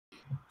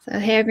So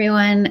hey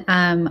everyone,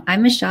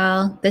 I'm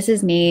Michelle. This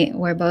is Nate.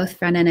 We're both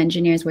front-end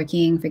engineers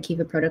working for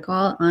Kiva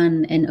Protocol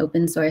on an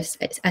open source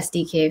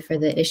SDK for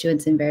the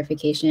issuance and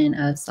verification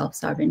of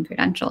self-sovereign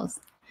credentials.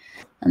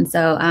 And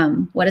so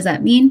what does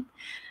that mean?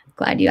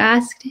 Glad you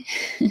asked.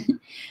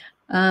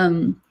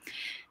 There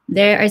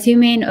are two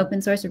main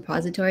open source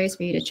repositories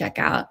for you to check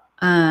out.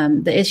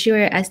 The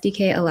Issuer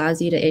SDK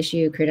allows you to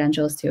issue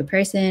credentials to a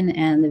person,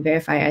 and the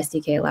Verifier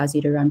SDK allows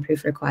you to run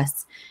proof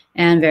requests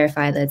and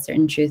verify that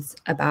certain truths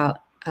about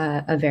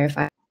a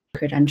verified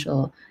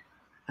credential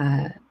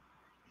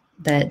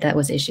that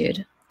was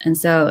issued. And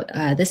so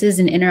this is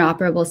an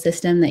interoperable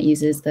system that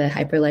uses the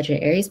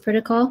Hyperledger Aries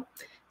protocol.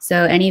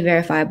 So any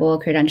verifiable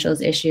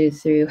credentials issued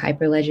through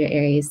Hyperledger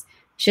Aries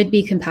should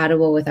be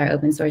compatible with our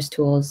open source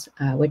tools,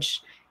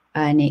 which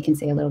Nate can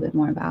say a little bit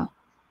more about.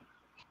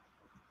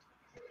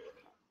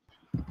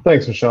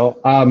 Thanks, Michelle.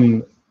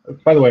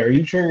 By the way, are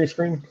you sharing your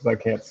screen? Because I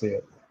can't see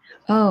it.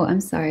 Oh,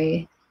 I'm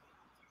sorry.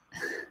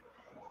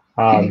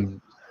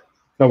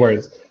 No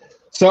worries.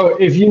 So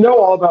if you know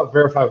all about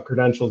verifiable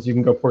credentials, you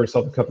can go pour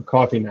yourself a cup of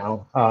coffee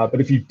now. But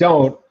if you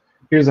don't,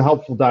 here's a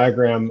helpful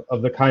diagram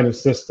of the kind of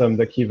system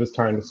that Kiva is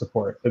trying to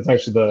support. It's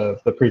actually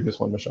the previous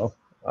one, Michelle,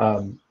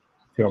 if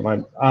you don't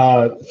mind.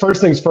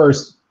 First things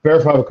first,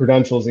 verifiable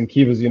credentials in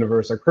Kiva's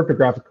universe are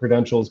cryptographic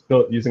credentials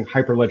built using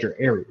Hyperledger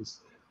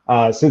Aries.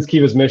 Since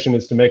Kiva's mission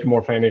is to make a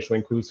more financially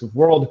inclusive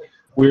world,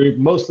 we're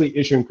mostly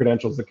issuing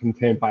credentials that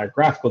contain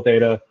biographical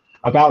data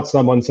about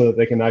someone so that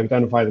they can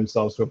identify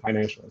themselves to a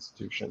financial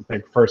institution.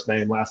 Think first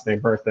name, last name,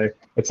 birthday,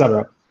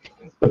 etc.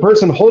 The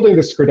person holding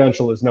this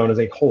credential is known as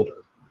a holder.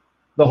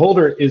 The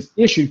holder is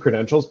issued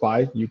credentials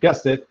by, you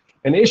guessed it,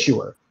 an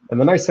issuer. And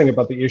the nice thing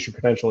about the issued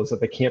credential is that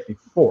they can't be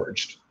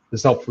forged.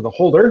 This helps for the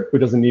holder, who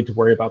doesn't need to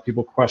worry about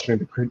people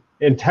questioning the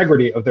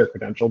integrity of their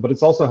credential, but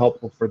it's also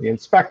helpful for the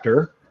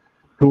inspector,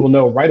 who will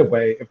know right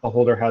away if the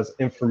holder has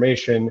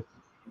information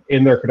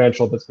in their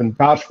credential that's been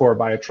vouched for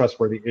by a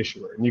trustworthy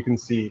issuer. And you can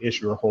see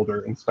issuer,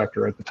 holder,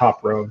 inspector at the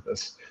top row of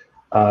this,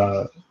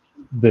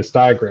 this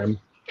diagram.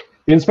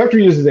 The inspector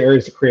uses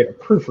Aries to create a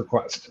proof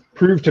request.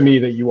 Prove to me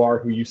that you are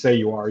who you say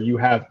you are. You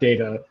have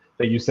data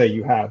that you say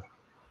you have.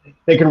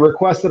 They can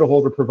request that a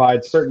holder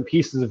provide certain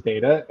pieces of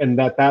data and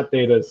that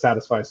data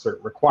satisfies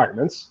certain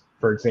requirements.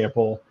 For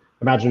example,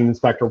 imagine an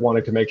inspector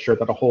wanting to make sure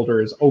that a holder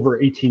is over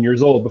 18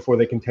 years old before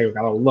they can take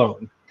out a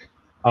loan.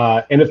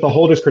 And if the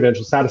holder's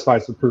credential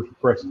satisfies the proof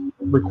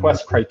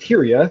request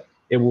criteria,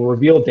 it will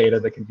reveal data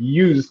that can be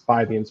used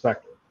by the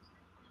inspector.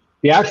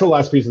 The actual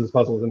last piece of this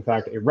puzzle is, in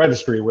fact, a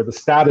registry where the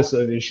status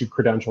of issued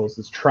credentials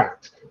is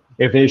tracked.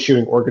 If the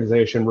issuing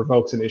organization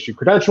revokes an issued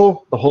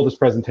credential, the holder's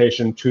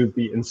presentation to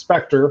the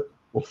inspector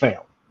will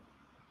fail.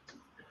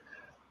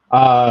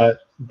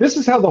 This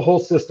is how the whole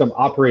system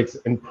operates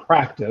in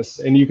practice.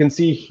 And you can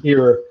see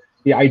here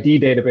the ID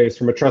database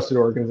from a trusted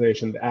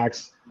organization that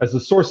acts as a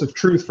source of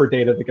truth for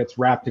data that gets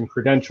wrapped in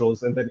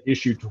credentials and then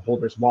issued to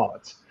holders'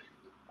 wallets.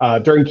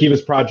 During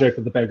Kiva's project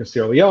at the Bank of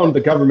Sierra Leone,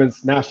 the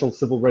government's National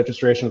Civil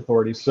Registration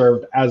Authority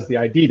served as the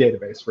ID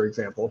database, for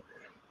example.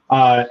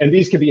 And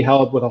these can be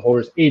held with a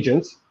holder's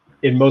agent,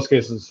 in most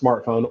cases a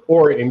smartphone,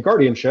 or in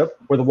guardianship,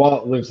 where the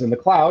wallet lives in the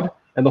cloud,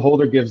 and the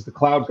holder gives the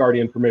cloud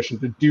guardian permission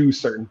to do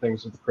certain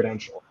things with the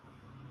credential.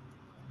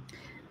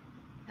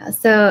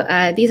 So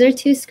these are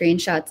two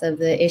screenshots of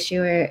the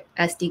issuer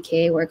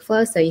SDK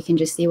workflow, so you can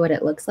just see what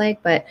it looks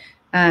like. But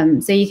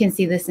so you can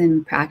see this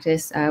in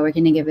practice. We're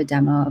going to give a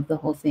demo of the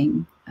whole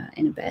thing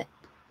in a bit.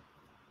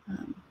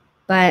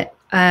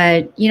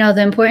 You know,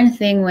 the important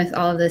thing with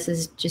all of this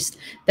is just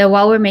that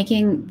while we're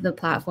making the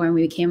platform,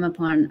 we came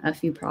upon a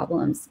few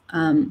problems.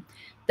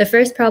 The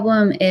first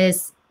problem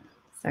is,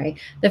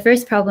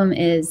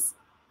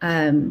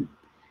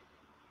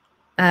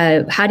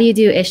 how do you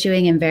do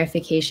issuing and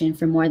verification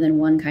for more than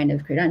one kind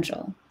of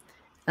credential?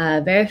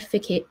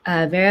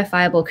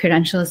 Verifiable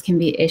credentials can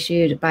be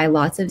issued by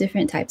lots of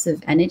different types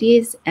of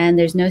entities, and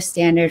there's no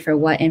standard for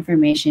what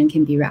information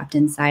can be wrapped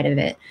inside of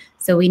it.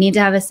 So we need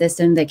to have a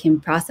system that can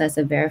process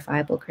a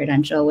verifiable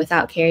credential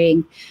without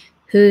caring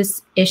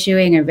who's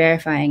issuing or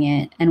verifying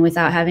it, and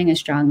without having a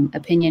strong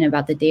opinion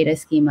about the data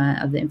schema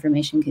of the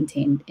information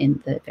contained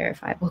in the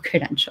verifiable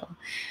credential.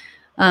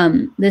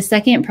 The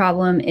second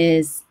problem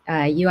is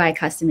UI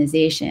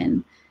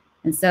customization.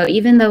 And so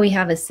even though we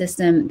have a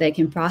system that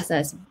can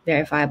process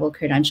verifiable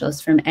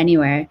credentials from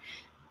anywhere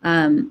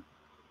and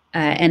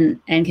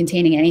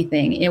containing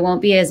anything, it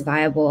won't be as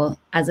viable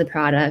as a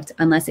product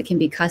unless it can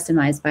be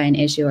customized by an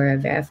issuer or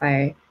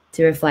verifier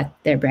to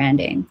reflect their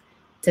branding.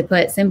 To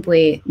put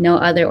simply, no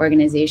other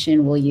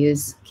organization will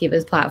use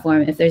Kiva's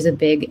platform if there's a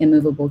big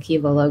immovable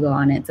Kiva logo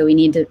on it. So we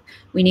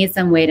need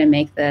some way to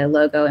make the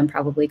logo and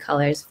probably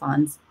colors,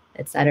 fonts,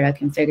 etc.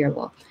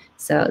 configurable.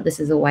 So this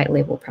is a white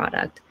label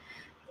product.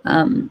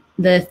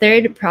 The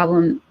third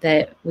problem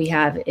that we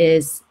have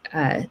is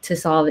to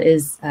solve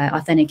is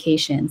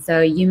authentication.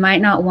 So you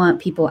might not want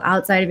people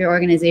outside of your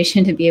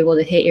organization to be able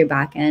to hit your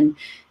backend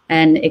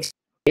and exchange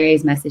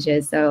Aries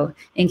messages. So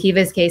in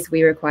Kiva's case,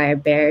 we require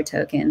bearer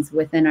tokens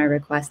within our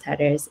request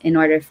headers in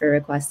order for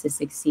requests to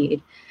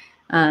succeed.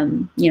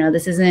 You know,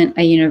 this isn't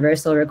a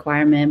universal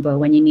requirement, but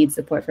when you need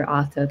support for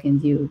auth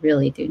tokens, you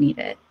really do need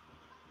it.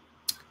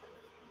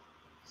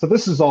 So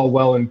this is all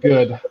well and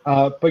good,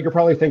 but you're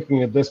probably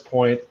thinking at this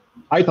point,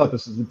 I thought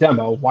this was a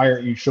demo. Why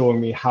aren't you showing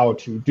me how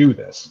to do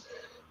this?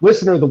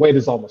 Listener, the wait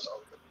is almost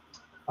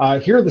over.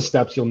 Here are the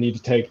steps you'll need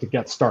to take to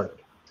get started.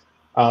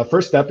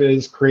 First step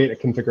is create a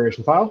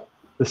configuration file.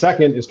 The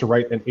second is to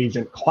write an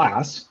agent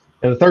class.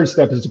 And the third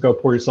step is to go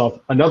pour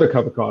yourself another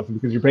cup of coffee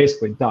because you're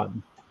basically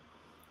done.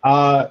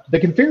 The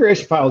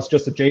configuration file is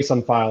just a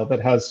JSON file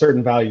that has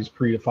certain values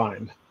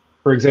predefined.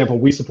 For example,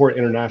 we support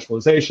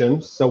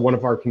internationalization, so one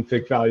of our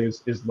config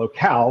values is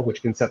locale,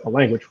 which can set the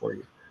language for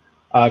you.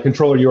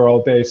 Controller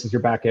URL base is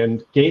your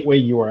backend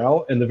gateway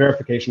URL, and the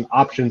verification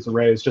options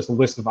array is just a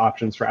list of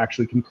options for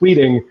actually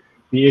completing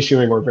the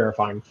issuing or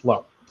verifying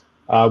flow.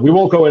 We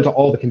won't go into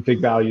all the config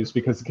values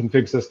because the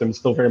config system is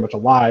still very much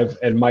alive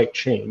and might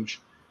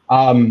change.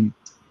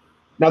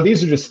 Now,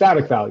 these are just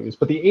static values,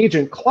 but the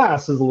agent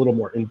class is a little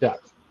more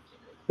in-depth.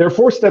 There are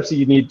 4 steps that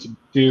you need to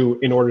do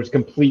in order to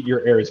complete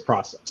your Aries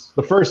process.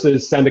 The first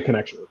is send a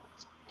connection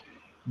request.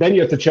 Then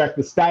you have to check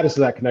the status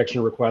of that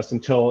connection request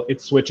until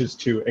it switches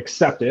to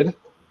accepted.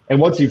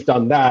 And once you've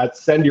done that,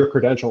 send your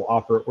credential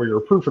offer or your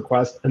approve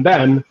request, and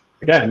then,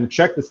 again,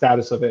 check the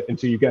status of it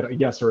until you get a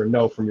yes or a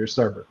no from your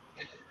server.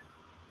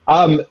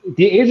 The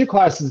agent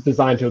class is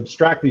designed to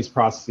abstract these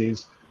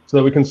processes so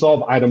that we can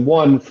solve item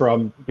 1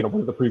 from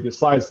one of the previous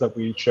slides that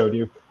we showed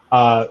you,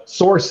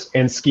 source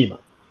and schema.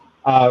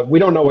 We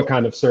don't know what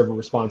kind of server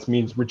response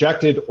means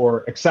rejected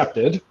or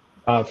accepted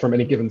from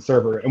any given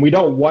server, and we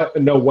don't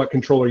know what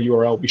controller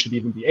URL we should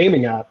even be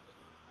aiming at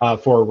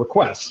for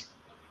requests,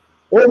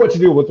 or what to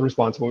do with the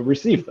response when we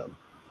receive them.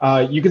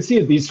 You can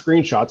see these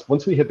screenshots.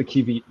 Once we hit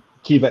the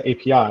Kiva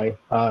API,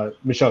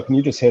 Michelle, can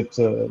you just hit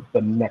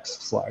the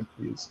next slide,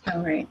 please?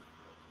 Oh, right.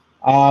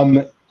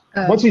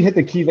 Once we hit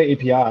the Kiva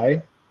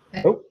API,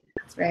 oh.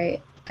 That's right.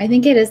 I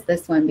think it is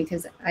this one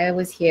because I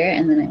was here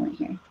and then I went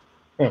here.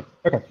 Oh,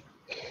 okay.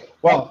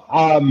 Well,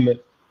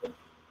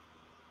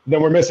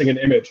 then we're missing an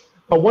image.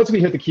 But once we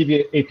hit the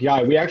Kiva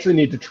API, we actually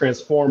need to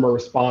transform a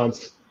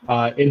response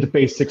into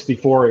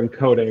base64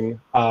 encoding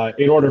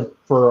in order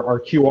for our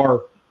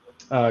QR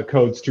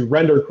codes to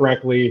render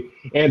correctly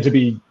and to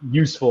be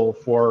useful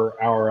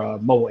for our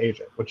mobile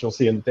agent, which you'll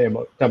see in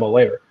the demo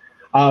later.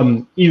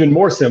 Even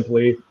more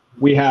simply,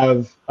 we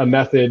have a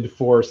method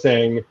for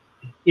saying,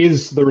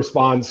 is the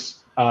response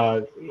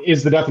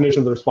is the definition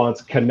of the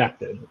response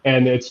connected?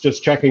 And it's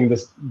just checking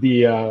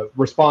the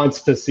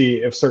response to see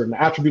if certain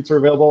attributes are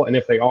available. And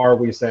if they are,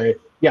 we say,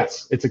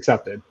 yes, it's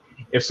accepted.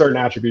 If certain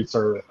attributes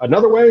are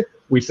another way,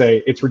 we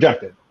say it's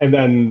rejected. And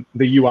then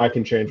the UI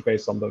can change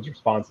based on those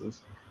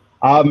responses.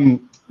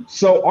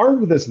 So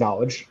armed with this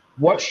knowledge,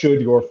 what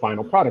should your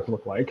final product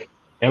look like?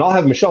 And I'll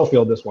have Michelle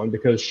field this one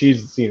because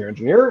she's the senior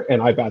engineer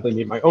and I badly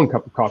need my own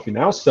cup of coffee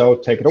now. So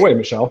take it away,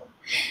 Michelle.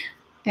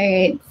 All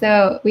right,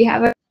 so we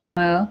have a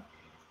demo,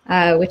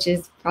 which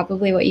is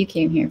probably what you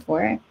came here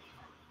for.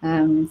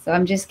 So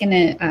I'm just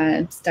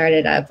gonna start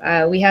it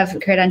up. We have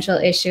credential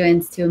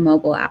issuance to a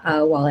mobile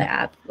wallet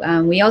app.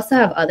 We also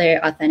have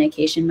other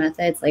authentication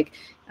methods, like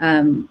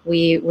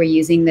we were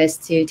using this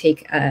to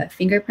take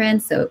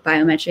fingerprints, so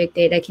biometric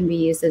data can be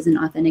used as an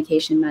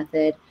authentication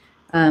method,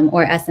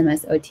 or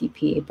SMS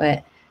OTP.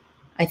 But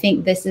I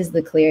think this is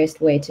the clearest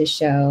way to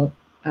show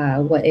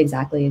what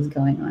exactly is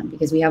going on,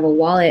 because we have a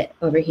wallet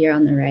over here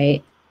on the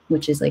right,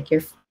 which is like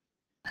your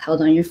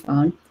held on your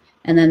phone.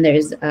 And then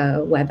there's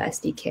a web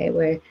SDK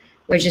where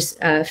we're just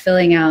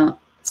filling out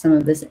some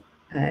of this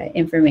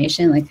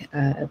information, like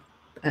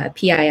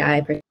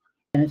PII,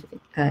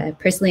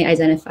 personally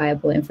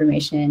identifiable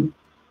information.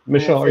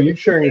 Michelle, are you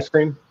sharing your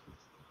screen?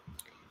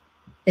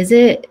 Is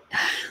it?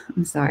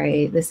 I'm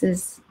sorry. This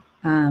is,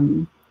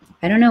 I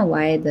don't know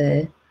why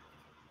the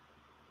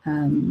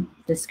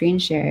screen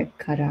share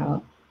cut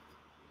out.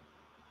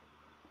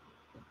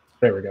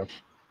 There we go.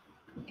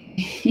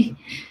 Okay.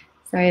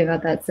 Sorry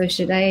about that. So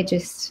should I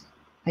just,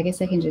 I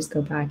guess I can just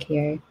go back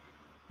here.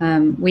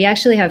 We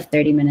actually have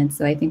 30 minutes,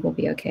 so I think we'll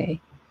be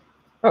okay.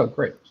 Oh,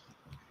 great.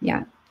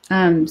 Yeah.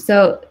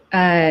 But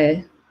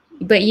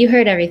you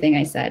heard everything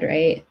I said,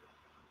 right?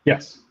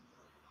 Yes.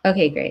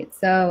 Okay, great.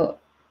 So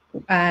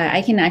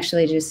I can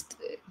actually just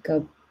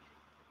go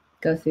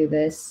through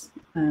this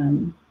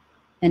and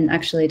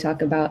actually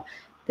talk about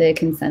the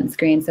consent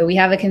screen. So we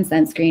have a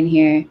consent screen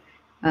here.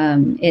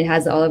 It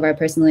has all of our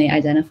personally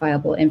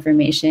identifiable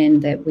information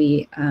that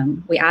we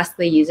ask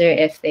the user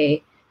if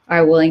they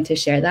are willing to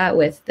share that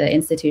with the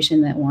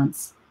institution that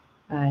wants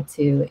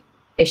to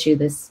issue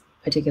this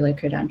particular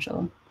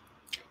credential.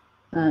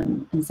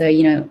 And so,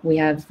 you know, we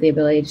have the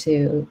ability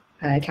to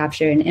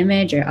capture an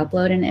image or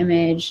upload an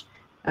image,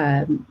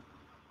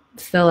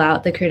 fill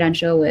out the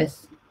credential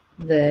with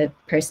the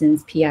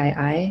person's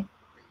PII.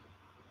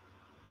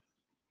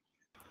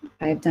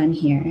 I've done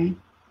here.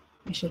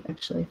 I should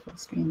actually full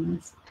screen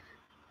this.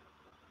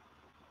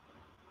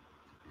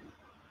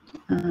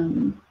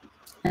 And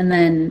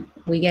then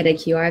we get a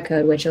QR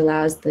code, which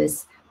allows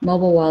this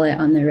mobile wallet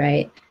on the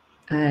right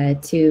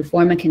to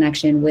form a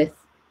connection with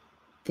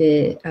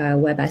the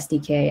web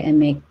SDK and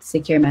make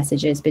secure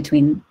messages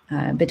between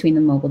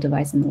the mobile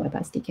device and the web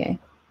SDK.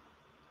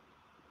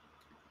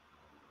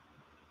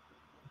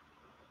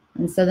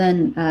 And so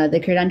then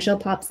the credential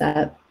pops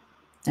up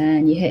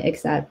and you hit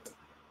accept.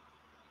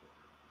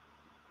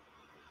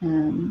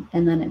 And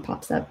then it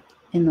pops up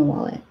in the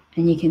wallet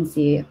and you can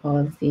see all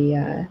of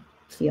the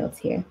fields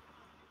here.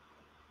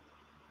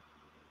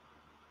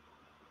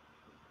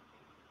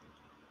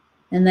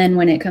 And then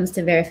when it comes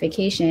to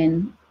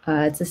verification,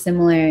 it's a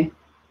similar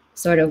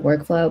sort of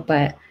workflow,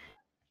 but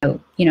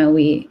you know,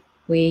 we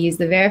use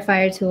the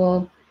verifier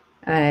tool,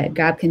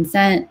 grab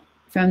consent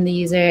from the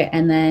user,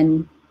 and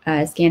then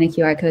scan a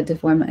QR code to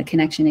form a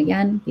connection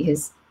again,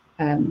 because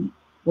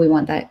we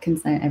want that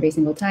consent every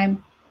single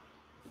time.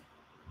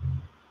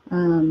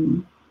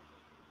 And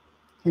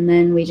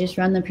then we just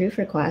run the proof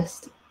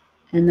request,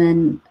 and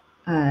then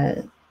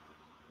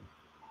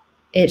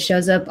it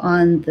shows up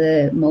on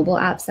the mobile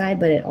app side,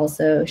 but it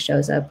also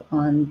shows up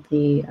on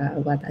the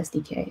web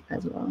SDK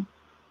as well.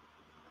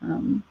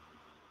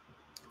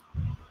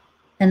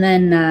 And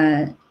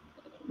then,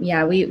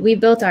 yeah, we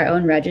built our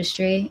own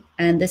registry,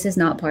 and this is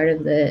not part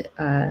of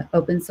the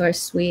open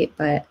source suite,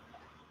 but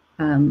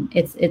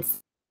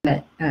it's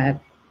that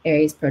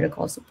Aries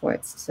protocol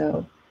supports.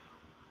 So,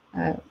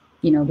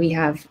 you know, we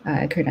have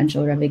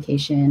credential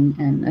revocation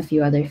and a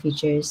few other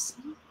features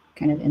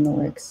kind of in the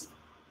works.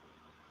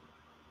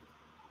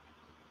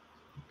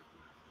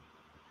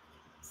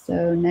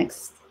 So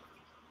next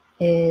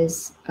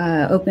is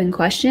open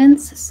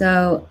questions.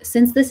 So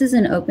since this is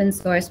an open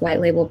source white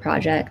label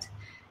project,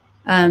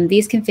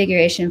 these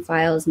configuration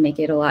files make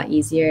it a lot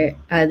easier.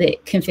 The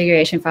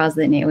configuration files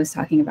that Nate was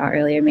talking about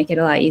earlier make it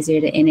a lot easier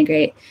to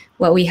integrate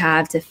what we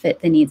have to fit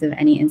the needs of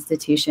any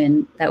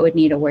institution that would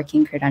need a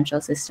working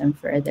credential system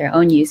for their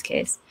own use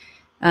case.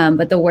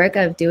 But the work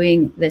of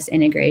doing this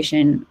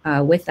integration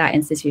with that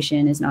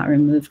institution is not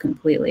removed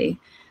completely.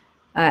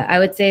 I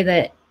would say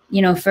that,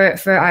 you know,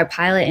 for our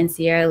pilot in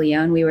Sierra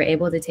Leone, we were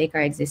able to take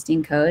our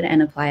existing code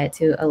and apply it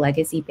to a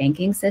legacy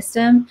banking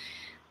system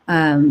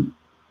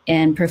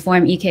and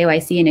perform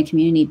eKYC in a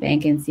community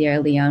bank in Sierra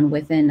Leone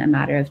within a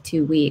matter of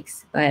 2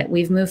 weeks. But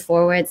we've moved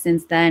forward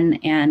since then,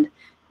 and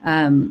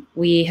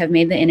we have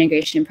made the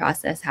integration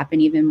process happen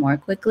even more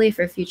quickly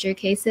for future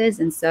cases.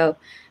 And so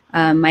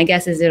my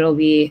guess is it'll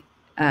be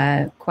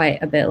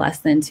quite a bit less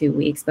than 2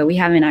 weeks, but we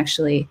haven't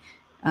actually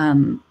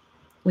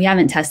we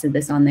haven't tested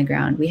this on the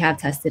ground. We have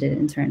tested it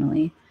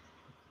internally.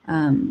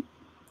 And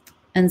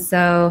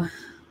so,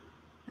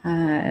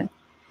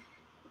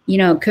 you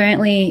know,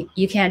 currently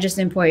you can't just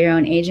import your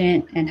own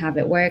agent and have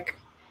it work.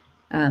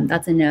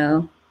 That's a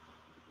no.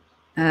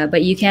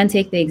 But you can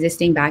take the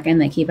existing backend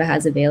that Kiva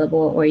has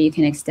available, or you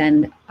can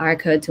extend our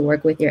code to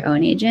work with your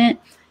own agent.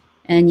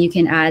 And you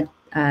can add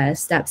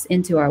steps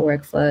into our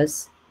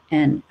workflows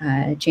and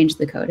change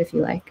the code if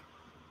you like.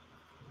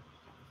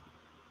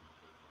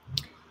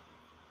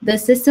 The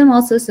system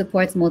also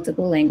supports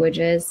multiple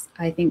languages.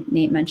 I think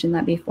Nate mentioned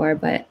that before,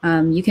 but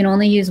you can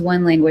only use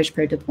one language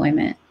per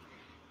deployment.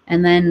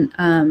 And then,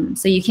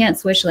 so you can't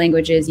switch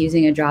languages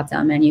using a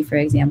drop-down menu, for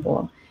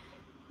example.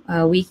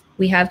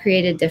 We have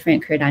created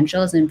different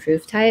credentials and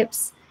proof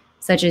types,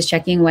 such as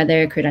checking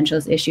whether a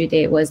credential's issue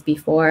date was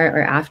before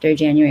or after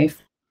January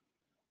 1st,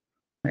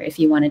 or if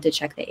you wanted to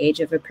check the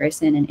age of a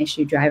person and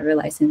issue driver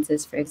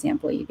licenses, for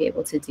example, you'd be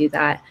able to do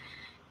that.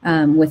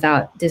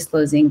 Without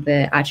disclosing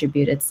the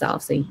attribute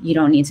itself. So you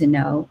don't need to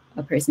know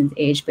a person's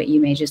age, but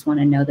you may just want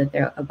to know that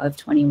they're above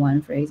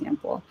 21, for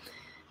example.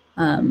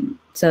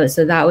 So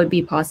that would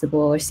be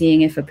possible, or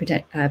seeing if a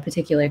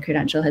particular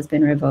credential has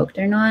been revoked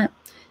or not.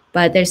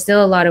 But there's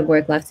still a lot of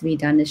work left to be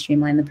done to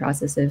streamline the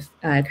process of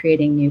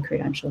creating new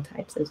credential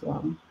types as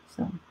well.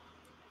 So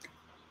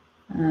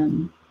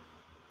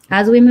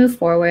as we move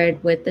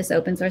forward with this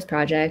open source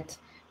project,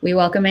 we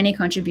welcome any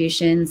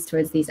contributions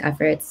towards these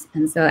efforts.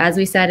 And so as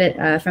we said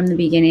it from the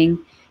beginning,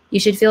 you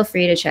should feel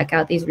free to check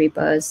out these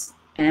repos,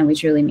 and we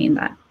truly mean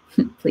that.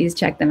 Please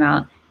check them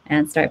out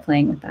and start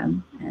playing with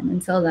them. And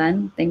until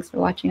then, thanks for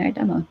watching our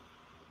demo.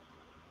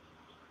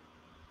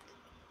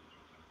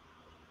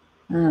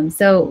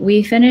 So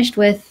we finished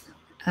with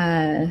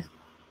quite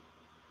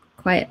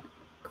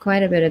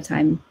a bit of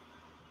time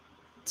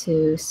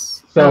to...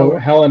 So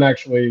Helen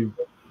actually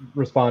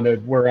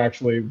responded, we're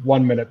actually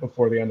 1 minute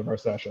before the end of our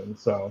session,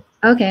 so.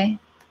 Okay,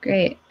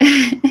 great.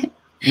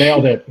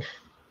 Nailed it.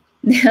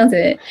 Nailed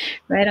it,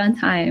 right on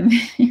time.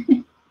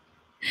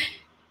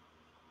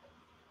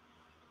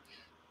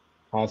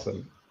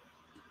 Awesome.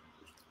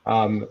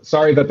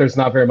 Sorry that there's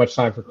not very much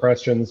time for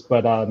questions,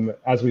 but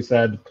as we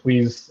said,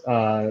 please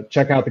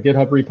check out the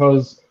GitHub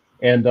repos,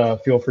 and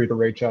feel free to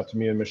reach out to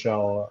me and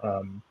Michelle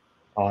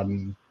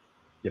on,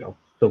 you know,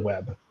 the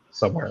web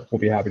somewhere. We'll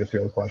be happy to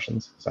field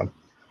questions. So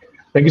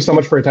thank you so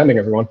much for attending,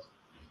 everyone.